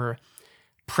passion for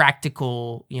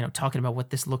practical, talking about what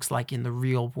this looks like in the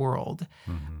real world.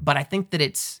 Mm-hmm. But I think that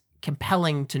it's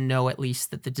compelling to know at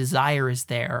least that the desire is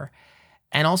there.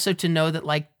 And also to know that,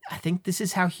 I think this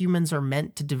is how humans are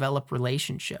meant to develop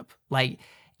relationship.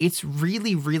 It's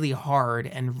really, really hard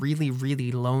and really,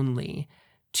 really lonely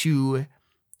to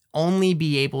only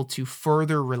be able to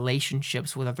further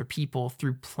relationships with other people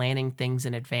through planning things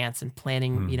in advance and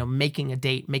planning, making a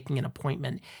date, making an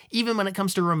appointment, even when it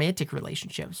comes to romantic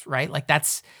relationships, right?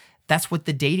 That's what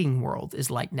the dating world is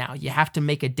like now. You have to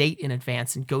make a date in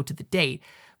advance and go to the date,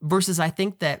 versus I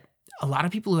think that a lot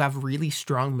of people who have really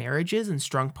strong marriages and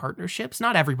strong partnerships,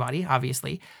 not everybody,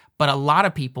 obviously, but a lot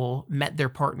of people met their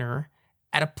partner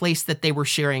at a place that they were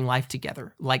sharing life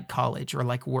together, like college or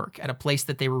like work, at a place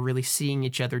that they were really seeing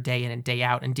each other day in and day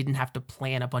out and didn't have to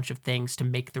plan a bunch of things to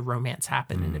make the romance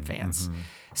happen in advance. Mm-hmm.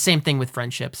 Same thing with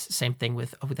friendships, same thing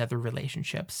with other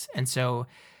relationships. And so,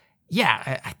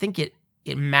 I think it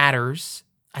matters.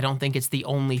 I don't think it's the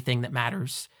only thing that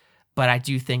matters, but I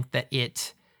do think that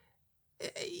it's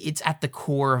at the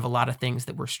core of a lot of things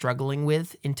that we're struggling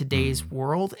with in today's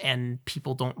world, and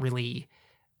people don't really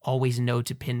always know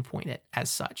to pinpoint it as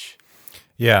such.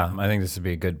 Yeah, I think this would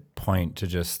be a good point to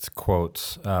just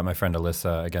quote my friend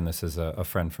Alyssa. Again, this is a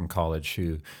friend from college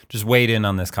who just weighed in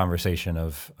on this conversation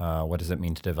of what does it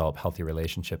mean to develop healthy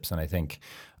relationships. And I think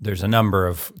there's a number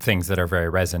of things that are very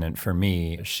resonant for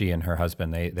me. She and her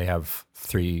husband, they have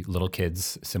 3 little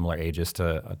kids, similar ages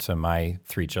to my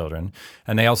 3 children.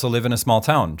 And they also live in a small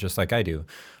town, just like I do.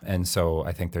 And so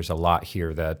I think there's a lot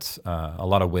here that, a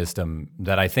lot of wisdom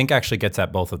that I think actually gets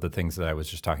at both of the things that I was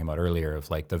just talking about earlier, of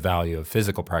the value of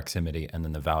physical proximity and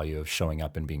then the value of showing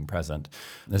up and being present.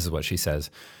 This is what she says.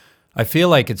 I feel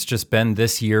like it's just been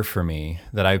this year for me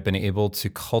that I've been able to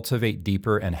cultivate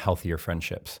deeper and healthier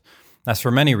friendships. That's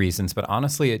for many reasons, but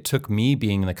honestly, it took me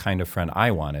being the kind of friend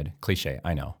I wanted, cliche,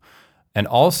 I know, and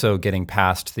also getting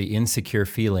past the insecure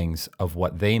feelings of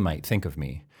what they might think of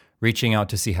me, reaching out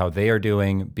to see how they are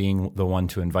doing, being the one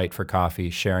to invite for coffee,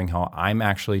 sharing how I'm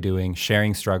actually doing,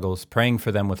 sharing struggles, praying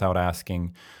for them without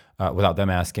them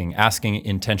asking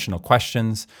intentional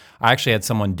questions. I actually had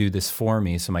someone do this for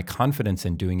me, so my confidence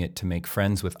in doing it to make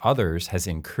friends with others has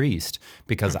increased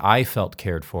because I felt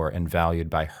cared for and valued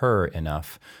by her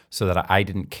enough so that I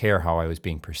didn't care how I was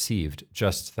being perceived,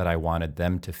 just that I wanted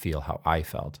them to feel how I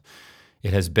felt.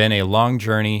 It has been a long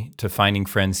journey to finding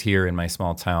friends here in my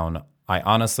small town. I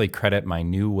honestly credit my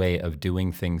new way of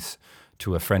doing things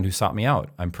to a friend who sought me out.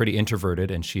 I'm pretty introverted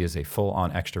and she is a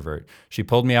full-on extrovert. She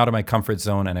pulled me out of my comfort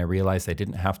zone and I realized I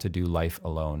didn't have to do life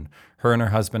alone. Her and her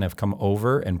husband have come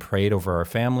over and prayed over our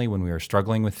family when we were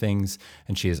struggling with things,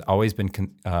 and she has always been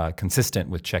consistent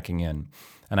with checking in.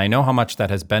 And I know how much that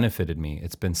has benefited me.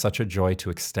 It's been such a joy to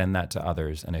extend that to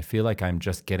others, and I feel like I'm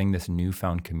just getting this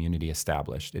newfound community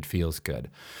established. It feels good.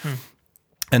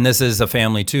 And this is a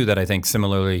family, too, that I think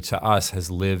similarly to us has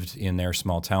lived in their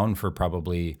small town for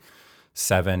probably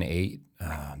 7, 8.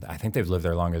 I think they've lived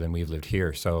there longer than we've lived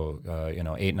here. So,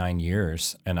 8, 9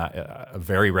 years. And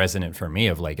very resonant for me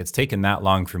of like, it's taken that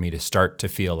long for me to start to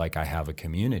feel like I have a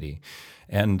community.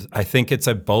 And I think it's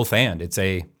a both and.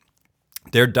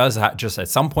 There does just at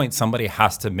some point, somebody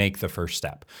has to make the first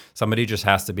step. Somebody just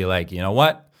has to be like, you know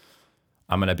what?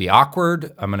 I'm going to be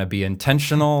awkward. I'm going to be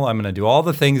intentional. I'm going to do all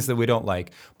the things that we don't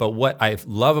like. But what I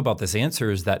love about this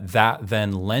answer is that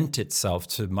then lent itself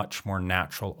to much more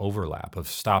natural overlap of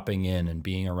stopping in and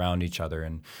being around each other.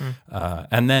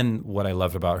 And then what I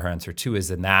loved about her answer too is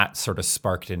that sort of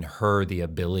sparked in her the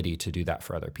ability to do that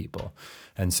for other people.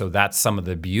 And so that's some of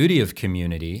the beauty of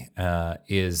community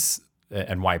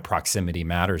and why proximity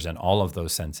matters in all of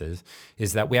those senses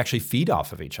is that we actually feed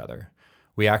off of each other.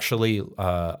 We actually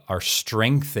are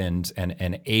strengthened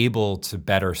and able to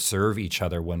better serve each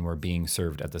other when we're being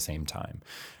served at the same time.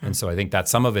 And so I think that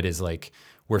some of it is like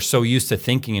we're so used to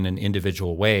thinking in an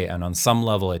individual way, and on some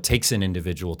level it takes an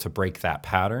individual to break that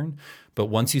pattern. But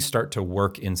once you start to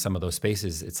work in some of those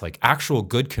spaces, it's like actual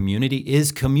good community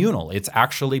is communal. It's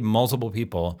actually multiple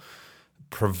people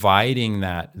providing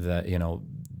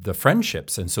the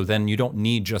friendships. And so then you don't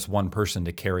need just one person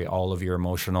to carry all of your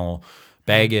emotional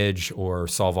baggage or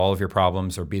solve all of your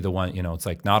problems or be the one, it's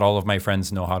like not all of my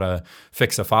friends know how to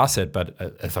fix a faucet, but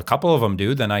if a couple of them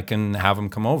do, then I can have them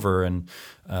come over and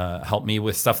help me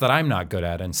with stuff that I'm not good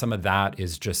at. And some of that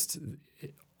is just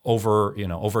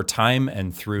over time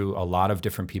and through a lot of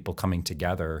different people coming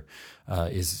together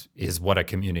is what a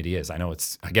community is. I know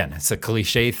it's a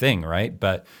cliche thing, right?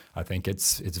 But I think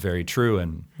it's very true.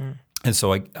 And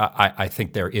so I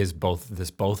think there is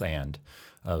both and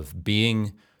of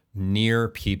being near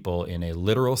people in a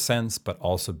literal sense, but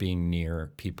also being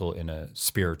near people in a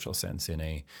spiritual sense, in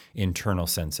a internal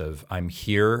sense of I'm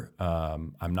here.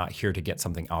 I'm not here to get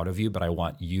something out of you, but I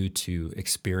want you to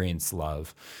experience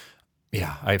love.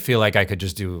 Yeah, I feel like I could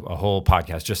just do a whole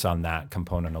podcast just on that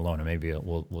component alone, and maybe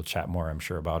we'll chat more, I'm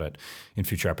sure, about it in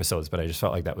future episodes. But I just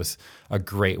felt like that was a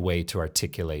great way to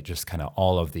articulate just kind of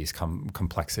all of these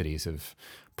complexities of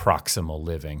proximal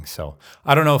living. So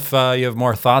I don't know if you have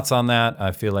more thoughts on that.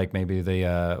 I feel like maybe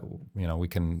we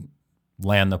can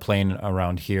land the plane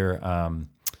around here.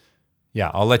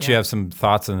 I'll let you have some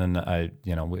thoughts, and then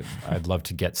I'd love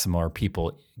to get some more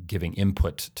people giving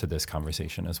input to this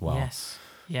conversation as well. Yes.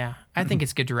 Yeah, I think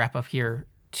it's good to wrap up here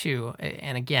too.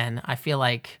 And again, I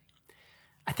think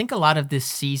a lot of this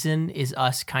season is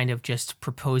us kind of just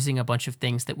proposing a bunch of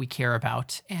things that we care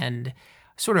about and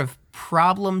sort of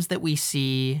problems that we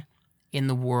see in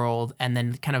the world, and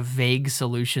then kind of vague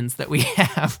solutions that we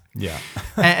have. Yeah.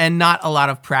 and not a lot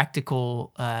of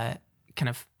practical kind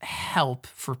of help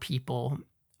for people.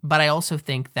 But I also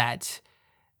think that,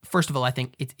 first of all, I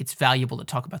think it's valuable to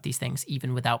talk about these things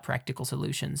even without practical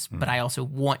solutions, but I also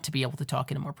want to be able to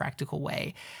talk in a more practical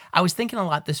way. I was thinking a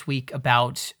lot this week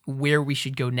about where we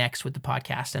should go next with the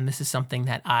podcast, and this is something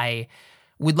that I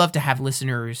would love to have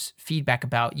listeners' feedback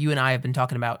about. You and I have been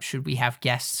talking about, should we have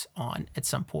guests on at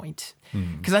some point?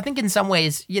 Because I think in some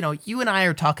ways, you and I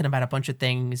are talking about a bunch of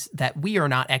things that we are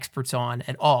not experts on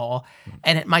at all.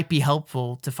 And it might be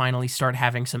helpful to finally start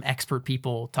having some expert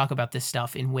people talk about this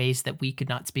stuff in ways that we could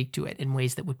not speak to it, in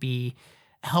ways that would be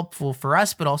helpful for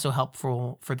us, but also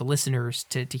helpful for the listeners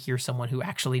to hear someone who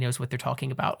actually knows what they're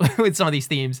talking about with some of these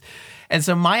themes. And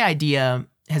so my idea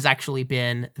has actually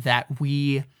been that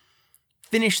we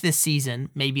finish this season,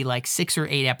 maybe like 6 or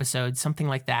 8 episodes, something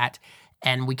like that.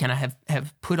 And we kind of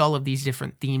have put all of these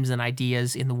different themes and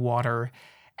ideas in the water.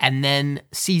 And then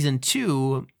season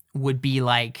 2 would be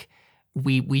like,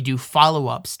 we do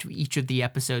follow-ups to each of the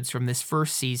episodes from this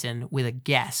first season with a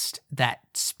guest that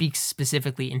speaks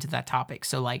specifically into that topic.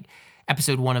 So like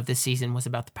episode 1 of this season was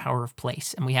about the power of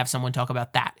place, and we have someone talk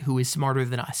about that who is smarter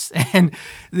than us. And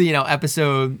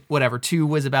episode 2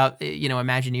 was about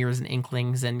Imagineers and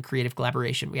Inklings and creative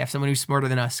collaboration. We have someone who's smarter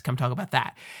than us come talk about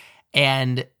that.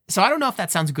 And so I don't know if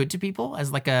that sounds good to people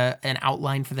as like an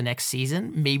outline for the next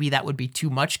season. Maybe that would be too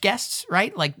much guests,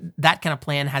 right? Like that kind of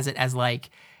plan has it as like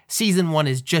season 1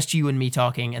 is just you and me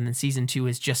talking, and then season 2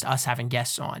 is just us having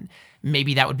guests on.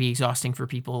 Maybe that would be exhausting for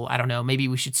people. I don't know. Maybe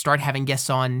we should start having guests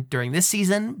on during this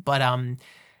season. But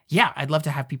I'd love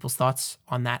to have people's thoughts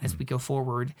on that as we go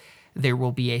forward. There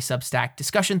will be a Substack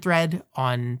discussion thread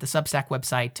on the Substack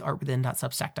website,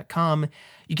 artwithin.substack.com.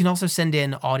 You can also send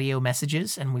in audio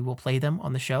messages, and we will play them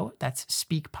on the show. That's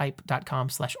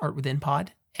speakpipe.com/artwithinpod.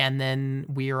 And then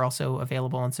we are also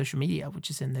available on social media, which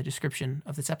is in the description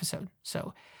of this episode.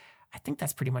 So I think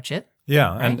that's pretty much it.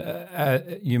 Yeah, right?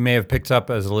 and you may have picked up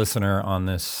as a listener on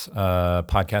this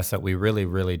podcast that we really,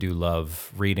 really do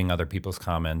love reading other people's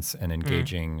comments and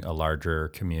engaging a larger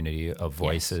community of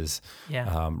voices,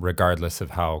 regardless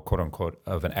of how, quote unquote,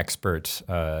 of an expert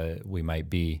we might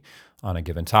be on a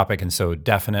given topic. And so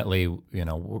definitely,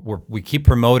 we keep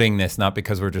promoting this, not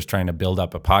because we're just trying to build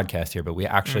up a podcast here, but we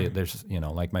actually, there's,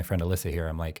 like my friend Alyssa here,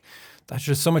 I'm like, that's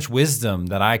just so much wisdom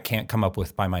that I can't come up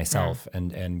with by myself,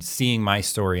 and seeing my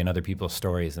story and other people's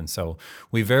stories. And so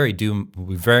we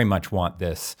very much want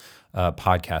this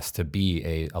podcast to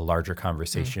be a larger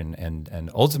conversation and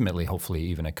ultimately, hopefully,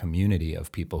 even a community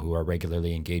of people who are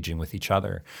regularly engaging with each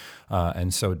other.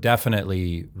 And so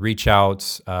definitely reach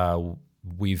out.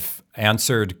 We've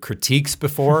answered critiques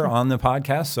before on the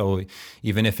podcast. So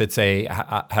even if it's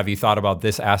have you thought about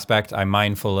this aspect? I'm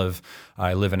mindful of,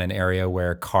 I live in an area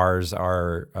where cars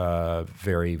are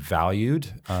very valued,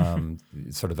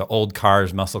 sort of the old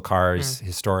cars, muscle cars,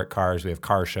 historic cars. We have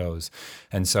car shows.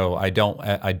 And so I don't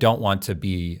want to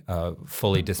be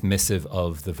fully dismissive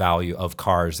of the value of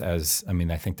cars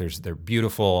I think they're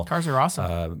beautiful. Cars are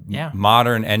awesome.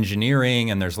 Modern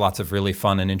engineering, and there's lots of really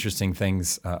fun and interesting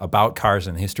things about cars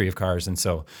and the history of cars. And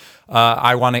so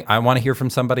I want to hear from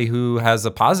somebody who has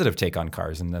a positive take on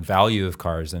cars and the value of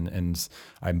cars. And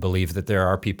I believe that there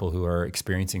are people who are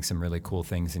experiencing some really cool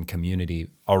things in community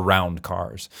around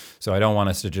cars. So I don't want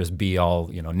us to just be all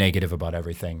negative about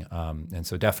everything. And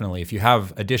so definitely, if you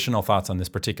have additional thoughts on this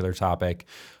particular topic,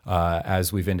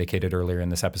 as we've indicated earlier in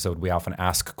this episode, we often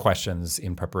ask questions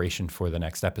in preparation for the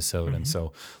next episode. And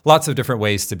so lots of different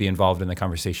ways to be involved in the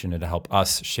conversation and to help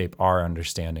us shape our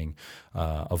understanding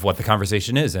of what the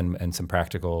conversation is, and some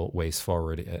practical ways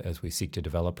forward as we seek to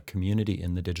develop a community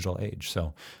in the digital age.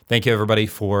 So thank you, everybody,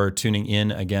 for tuning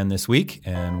in again this week,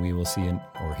 and we will see you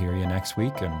or hear you next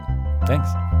week. And thanks.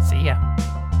 See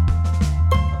ya.